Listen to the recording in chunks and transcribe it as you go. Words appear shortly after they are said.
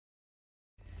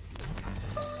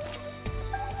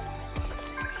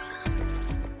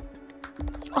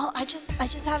Oh, I just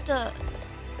have to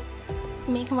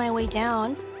make my way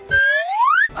down.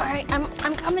 All right,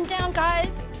 I'm coming down,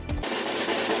 guys.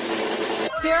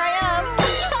 Here I am.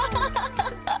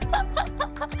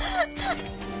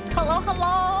 Hello,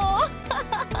 hello.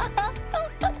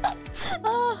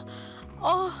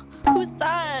 Oh, who's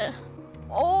that?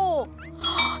 Oh,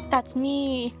 that's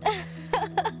me.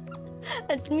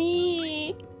 That's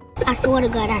me. I swear to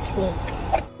God, that's me.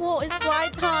 Whoa, it's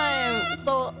slide time.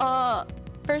 So,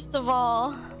 first of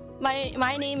all,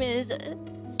 my name is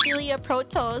Celia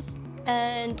Protos,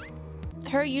 and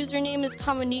her username is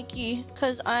Kamaniki,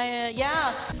 because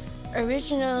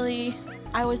originally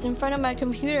I was in front of my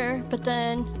computer, but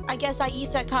then I guess I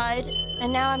isekai'd,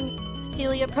 and now I'm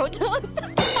Celia Protos.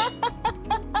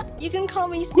 You can call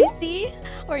me Cici,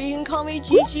 or you can call me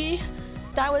Gigi.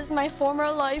 That was my former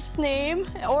life's name.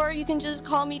 Or you can just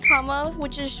call me Kama,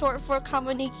 which is short for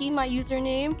Kamaniki, my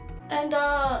username. And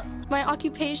my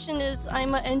occupation is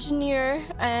I'm an engineer,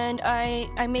 and I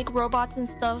make robots and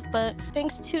stuff. But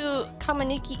thanks to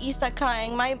Kamaniki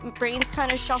isekai'ing, my brain's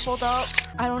kind of shuffled up.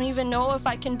 I don't even know if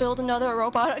I can build another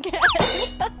robot again.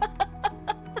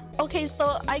 Okay,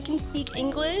 so I can speak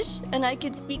English, and I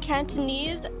can speak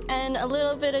Cantonese, and a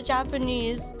little bit of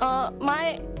Japanese.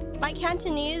 My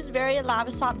Cantonese very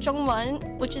labasap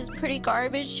zhongwen, which is pretty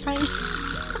garbage Chinese.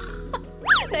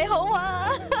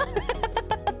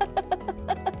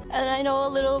 And I know a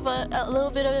little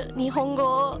bit of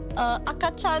Nihongo,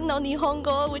 Akachan no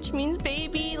Nihongo, which means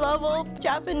baby level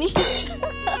Japanese.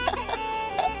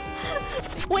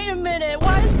 Wait a minute,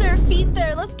 why is there feet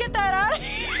there? Let's get that out of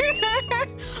here.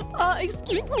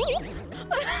 Excuse me.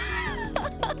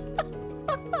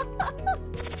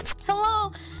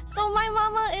 Hello. So my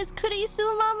mama is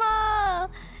Kurisu Mama.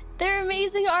 They're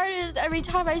amazing artists. Every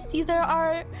time I see their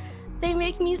art, they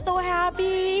make me so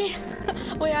happy.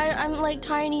 Wait, I'm like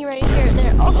tiny right here.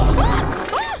 There. Oh.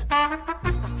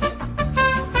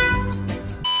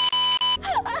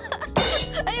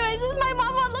 Anyways, this is my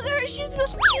mama. Look at her. She's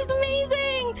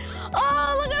amazing.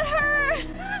 Oh, look at her.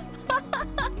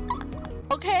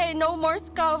 Okay, no more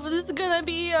scuff. This is gonna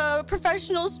be a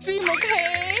professional stream,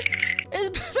 okay? It's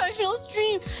a professional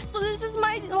stream. So this is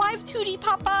my live 2D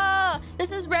papa. This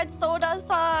is Red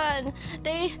Soda-san.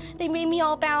 They made me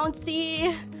all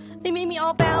bouncy. They made me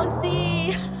all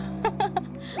bouncy.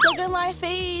 Look at my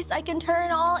face. I can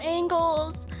turn all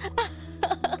angles.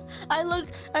 I look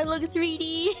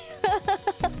 3D.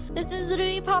 This is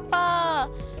Rui Papa.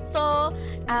 So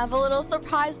I have a little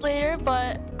surprise later,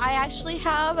 but I actually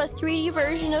have a 3D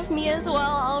version of me as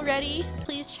well already.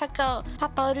 Please check out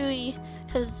Papa Rui,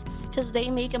 because they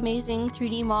make amazing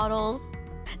 3D models.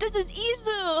 This is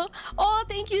Izu. Oh,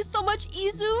 thank you so much,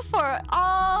 Izu, for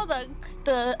all the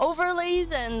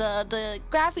overlays and the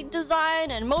graphic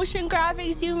design and motion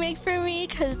graphics you make for me,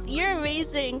 because you're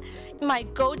amazing. My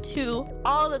go-to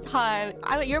all the time.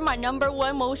 You're my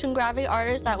 #1 motion graphic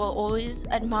artist I will always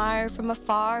admire from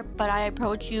afar, but I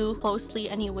approach you closely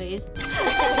anyways.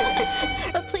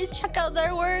 But please check out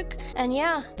their work. And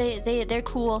yeah, they're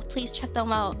cool. Please check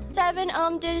them out.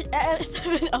 7M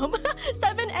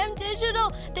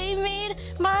Digital. They made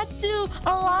Matsu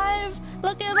alive.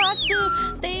 Look at Matsu.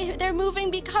 They're moving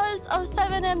because of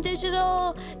 7M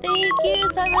Digital. Thank you,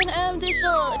 7M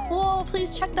Digital. Whoa,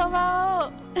 please check them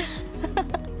out.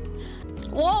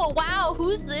 Whoa, wow,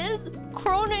 who's this?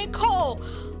 Chronico.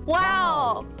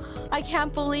 Wow, I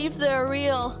can't believe they're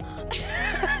real.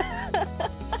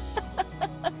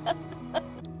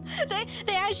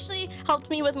 They actually helped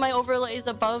me with my overlays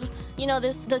above. You know,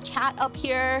 the chat up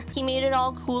here. He made it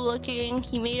all cool looking.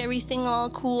 He made everything all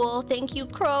cool. Thank you,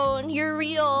 Crone. You're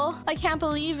real. I can't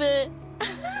believe it.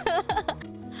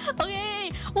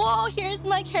 Okay. Whoa, here's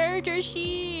my character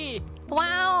sheet.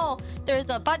 Wow, there's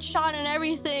a butt shot and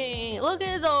everything. Look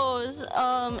at those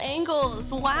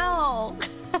angles. Wow.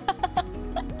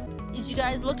 Did you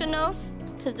guys look enough?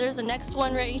 Because there's a next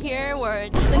one right here where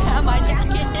it doesn't have my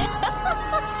jacket.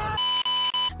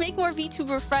 Make more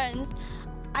VTuber friends.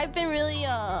 I've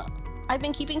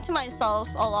been keeping to myself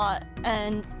a lot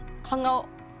and hung out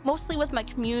mostly with my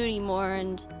community more,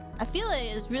 and I feel like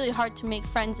it's really hard to make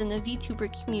friends in the VTuber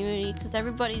community because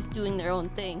everybody's doing their own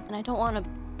thing, and I don't want to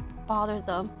bother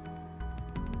them.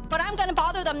 But I'm gonna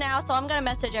bother them now, so I'm gonna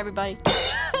message everybody.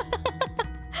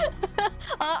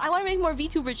 I want to make more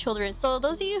VTuber children. So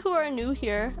those of you who are new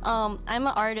here, I'm an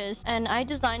artist and I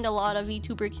designed a lot of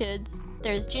VTuber kids.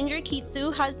 There's Ginger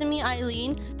Kitsu, Hazumi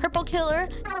Eileen, Purple Killer.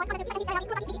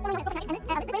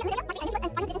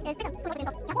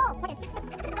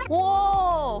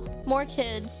 Whoa! More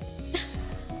kids.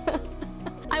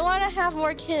 I want to have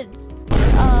more kids.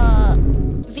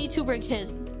 VTuber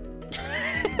kids.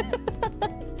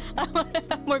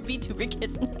 more VTuber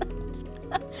kids.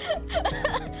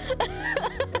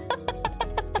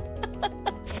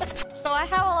 So I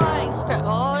have a lot of experience.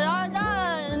 Oh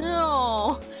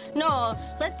no.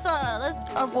 Let's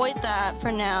avoid that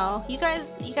for now. You guys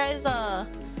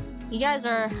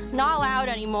are not allowed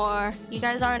anymore. You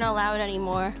guys aren't allowed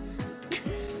anymore.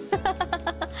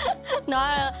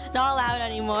 not allowed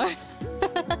anymore.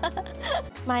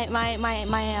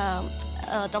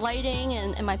 The lighting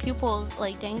and my pupils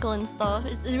like dangle and stuff.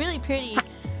 It's really pretty.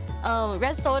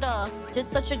 Red Soda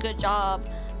did such a good job.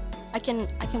 I can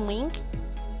wink.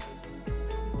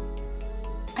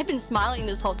 I've been smiling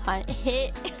this whole time.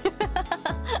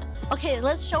 Okay,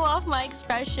 let's show off my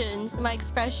expressions. My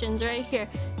expressions right here.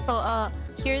 So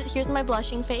here's my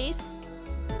blushing face.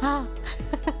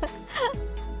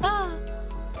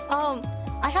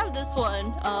 I have this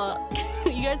one.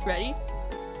 You guys ready?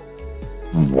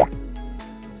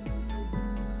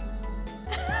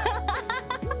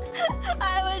 I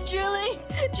have a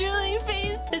drooling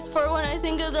face. It's for when I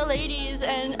think of the ladies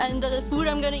and the food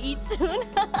I'm gonna eat soon.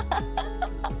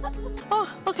 Oh,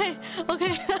 okay.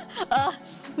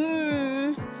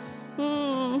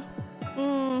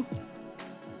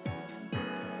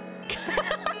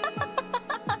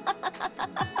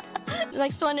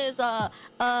 Next one is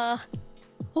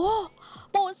whoa,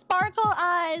 sparkle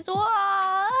eyes.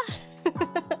 Whoa.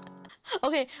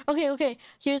 Okay.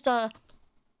 Here's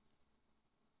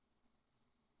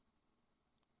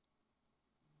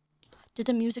Did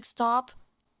the music stop?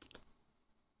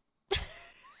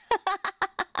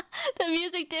 The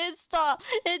music did stop.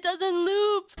 It doesn't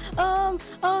loop. I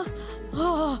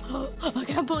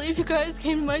can't believe you guys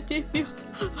came to my debut.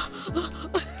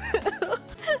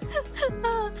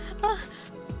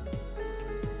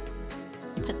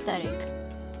 Pathetic.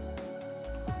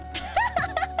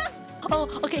 Oh,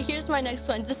 okay, here's my next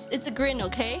one. It's a grin,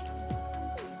 okay?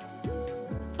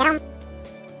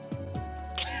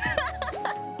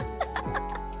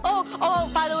 Oh,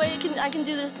 by the way, I can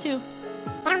do this too.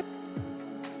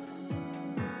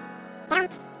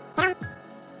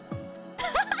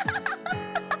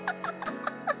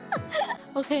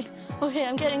 Okay,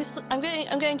 I'm getting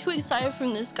too excited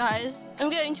from this, guys. I'm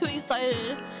getting too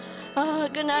excited.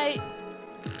 Good night.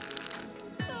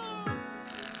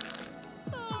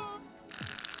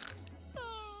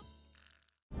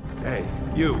 Hey,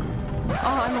 you.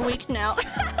 Oh, I'm awake now.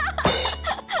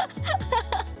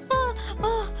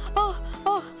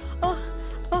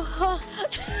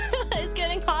 It's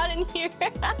getting hot in here.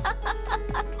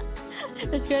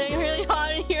 It's getting really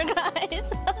hot in here, guys.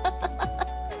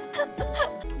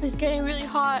 It's getting really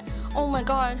hot. Oh my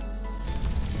god.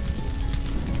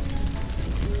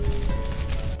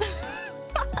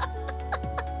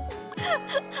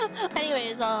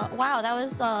 Anyways, wow, that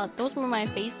was those were my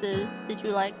faces. Did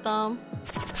you like them?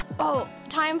 Oh,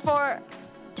 time for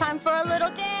a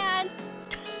little dance.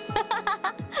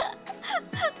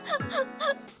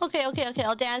 Okay,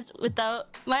 I'll dance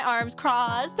without my arms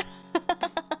crossed.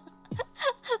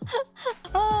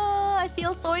 Oh, I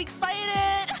feel so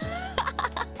excited.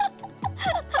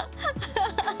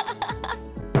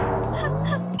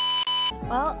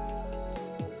 Well,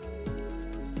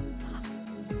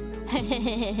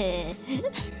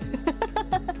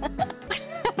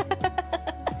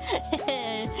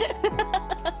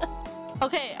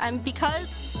 okay,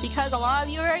 because a lot of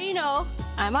you already know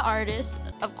I'm an artist.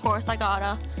 Of course, I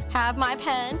gotta have my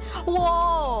pen.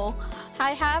 Whoa,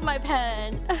 I have my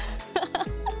pen.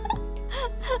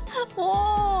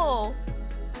 Whoa,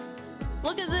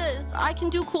 look at this. I can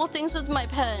do cool things with my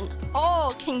pen.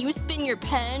 Oh, can you spin your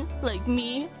pen like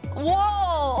me?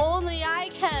 Whoa, only I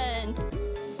can.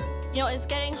 You know, it's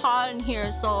getting hot in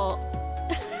here, so...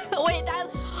 Wait, that...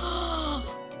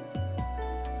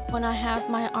 When I have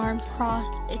my arms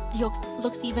crossed, it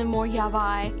looks even more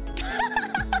yabai.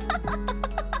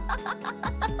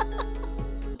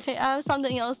 Okay, I have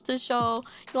something else to show.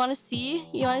 You wanna see?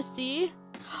 You wanna see?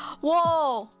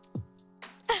 Whoa!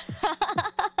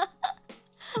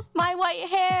 My white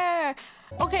hair!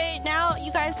 Okay, now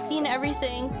you guys seen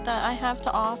everything that I have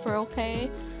to offer, okay?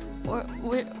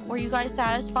 Were you guys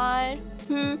satisfied?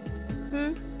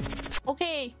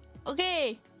 Okay.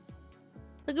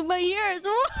 Look at my ears.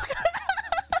 Look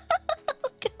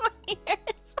at my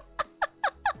ears.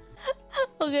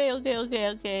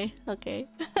 Okay.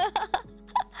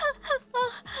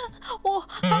 Oh,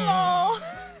 hello.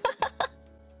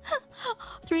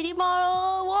 3D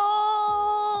model.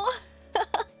 Whoa.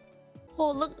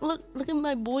 Oh, look at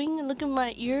my boing. Look at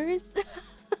my ears.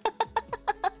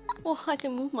 Oh, I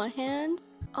can move my hands.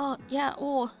 Oh, yeah.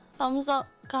 Oh, thumbs up,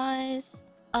 guys.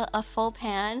 A full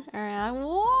pan around.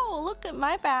 Whoa, look at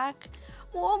my back.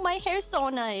 Whoa, my hair's so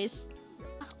nice.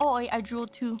 Oh, I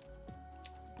drooled too.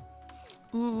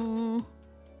 I'm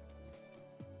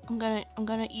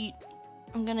gonna eat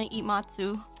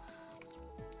Matsu.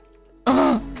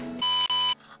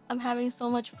 I'm having so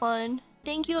much fun.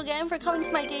 Thank you again for coming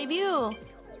to my debut.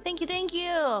 Thank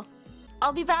you.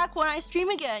 I'll be back when I stream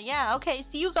again. Yeah, okay.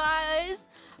 See you guys.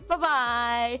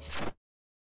 Bye-bye.